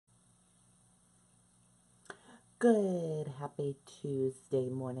Good, happy Tuesday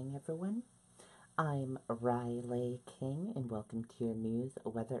morning, everyone. I'm Riley King, and welcome to your news,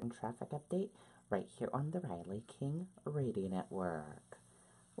 weather, and traffic update right here on the Riley King Radio Network.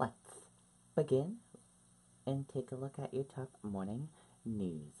 Let's begin and take a look at your top morning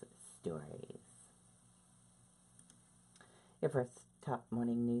news stories. Your first top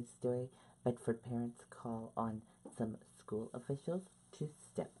morning news story: Bedford parents call on some school officials to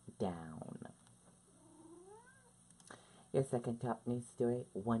step down. Your second top news story: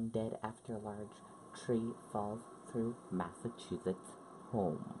 one dead after a large tree falls through Massachusetts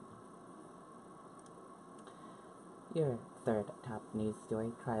home. Your third top news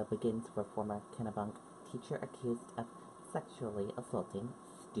story: trial begins for former Kennebunk teacher accused of sexually assaulting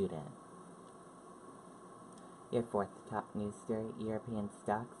student. Your fourth top news story: European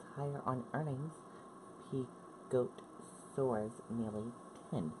stocks higher on earnings. P-Goat soars nearly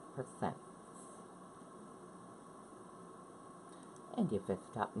 10%. And your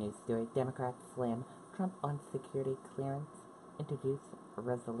fifth top news story: Democrats slam Trump on security clearance, introduce a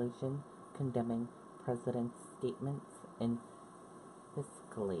resolution condemning president's statements in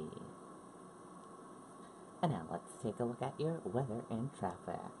fiscally. And now let's take a look at your weather and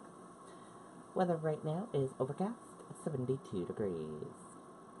traffic. Weather right now is overcast, 72 degrees.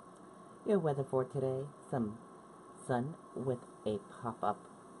 Your weather for today: some sun with a pop-up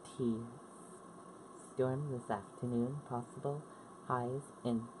storm this afternoon possible. Highs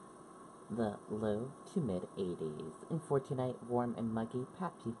in the low to mid-80s. And for tonight, warm and muggy,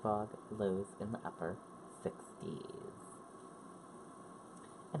 patchy fog, lows in the upper 60s.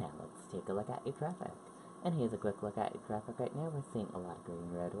 And now let's take a look at your traffic. And here's a quick look at your traffic right now. We're seeing a lot of green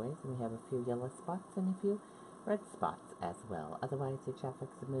roadways, and we have a few yellow spots and a few red spots as well. Otherwise, your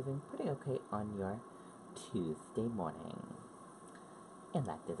traffic's moving pretty okay on your Tuesday morning. And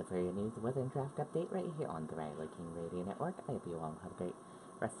that does it for your news, weather, and traffic update right here on the Riley King Radio Network. I hope you all have a great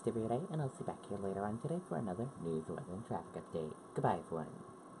rest of your day, and I'll see you back here later on today for another news, weather, and traffic update. Goodbye, everyone.